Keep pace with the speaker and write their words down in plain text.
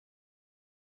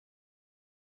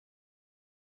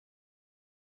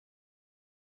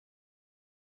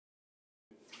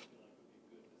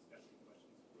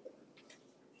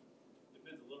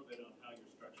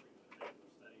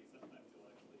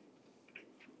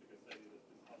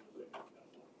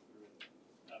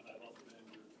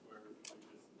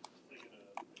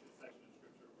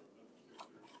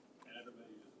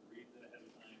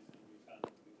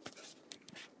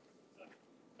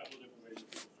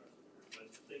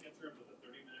terms of a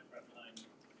 30-minute prep time,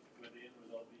 with the end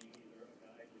result being either a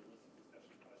guide or a list of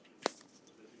discussion questions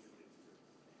that you can think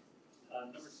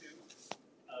through. Number two,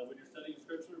 when you're studying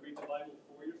Scripture, read the Bible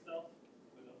for yourself,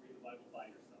 but don't read the Bible by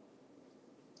yourself.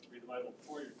 Read the Bible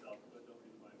for yourself, but don't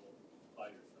read the Bible by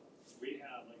yourself. We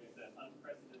have, like I said,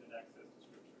 unprecedented access to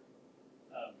Scripture.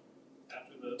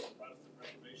 After the Protestant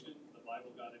Reformation, the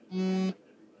Bible got into the hands of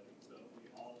everybody, so we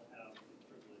all have the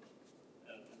privilege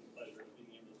and the pleasure of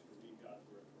being able to read God's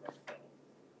Word for ourselves.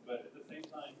 But at the same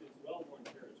time, it's well-worn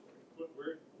territory.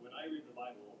 When I read the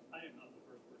Bible, I am not the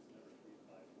first person ever to read the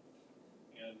Bible.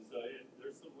 And so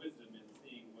there's some wisdom in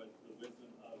seeing what the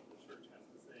wisdom of the church has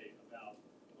to say about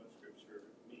what Scripture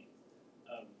means.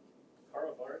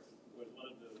 Karl Barth was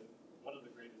one of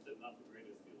the greatest, if not the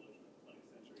greatest, theologian of the 20th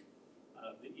century.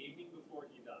 The evening before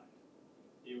he died,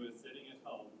 he was sitting at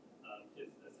home.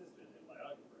 His assistant and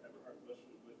biographer, Everhard Bush,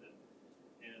 was with him.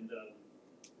 And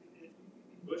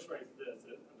Bush writes this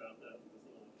about this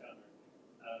little encounter.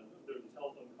 There was a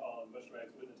telephone call, and Bush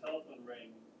writes, when the telephone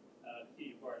rang,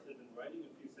 Barth, had been writing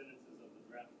a few sentences of the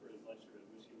draft for his lecture in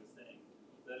which he was saying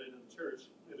that in the church,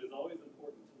 it is always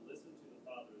important to listen to the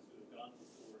fathers who have gone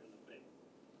before in the faith.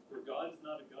 For God is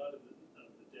not a God of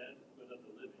the dead, but of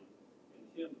the living. In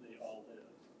him they all live.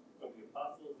 From the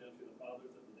apostles down to the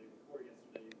fathers of the day before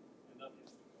yesterday and of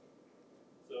yesterday.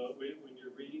 So when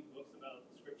you're reading books about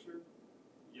Scripture,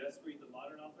 yes, read the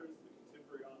modern authors, the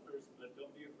contemporary authors, but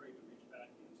don't be afraid to reach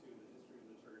back into the history of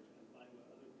the church and find what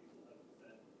other people have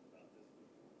said about this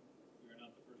before. We are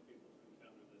not the first people to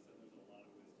encounter this, and there's a lot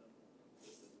of wisdom that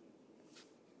this influences.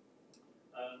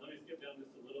 Let me skip down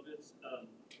just a little bit.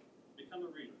 Become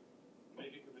a reader.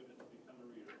 Make a commitment to become a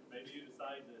reader. Maybe you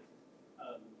decide that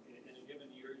in a given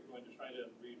year you're going to try to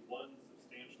read one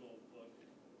substantial book,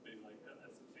 maybe like a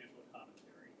substantial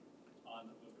commentary on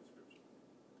the book of Scripture.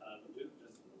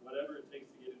 Just whatever it takes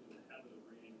to get into the habit of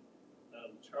reading.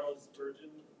 Charles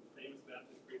Spurgeon, the famous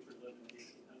Baptist preacher, lived in the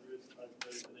 1800s. I've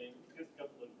studied the name. He has a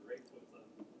couple of great quotes on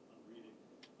reading.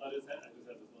 I just have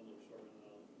this one little short one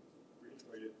that I'll read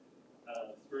for you.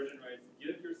 Spurgeon writes,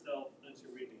 "Give yourself unto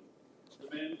reading. The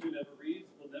man who never reads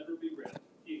will never be read.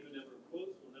 He who never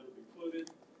quotes will never be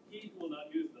quoted. He who will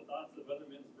not use the thoughts of other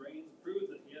men's brains proves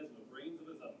that he has no brains of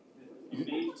his own. You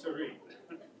need to read."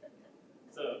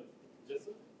 So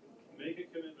just make a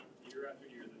commitment year after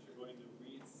year that you're going to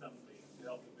read something to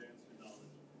help advance your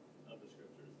knowledge of the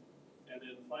Scriptures. And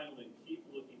then finally, keep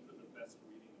looking for the best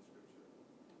reading of Scripture.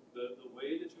 The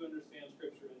way that you understand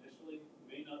Scripture initially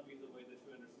may not be the way that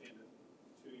you understand it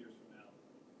 2 years from now,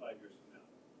 5 years from now.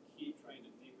 Keep trying to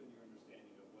deepen your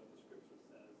understanding of what the Scripture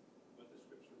says, what the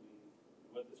Scripture means,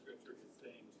 what the Scripture is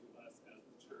saying to us as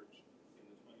the church in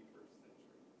the 21st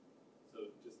century. So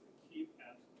just keep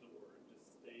at the Word.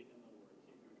 Just stay in the Word.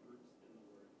 Keep your roots in the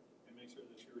Word. And make sure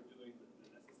that you're doing the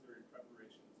necessary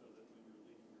preparation so that when you're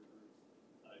leading your groups,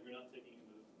 you're not taking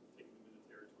them into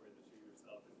territory that you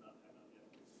yourself have not yet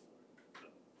explored.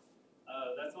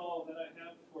 So that's all that I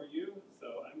have for you.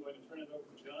 So I'm going to turn it over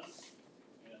to John.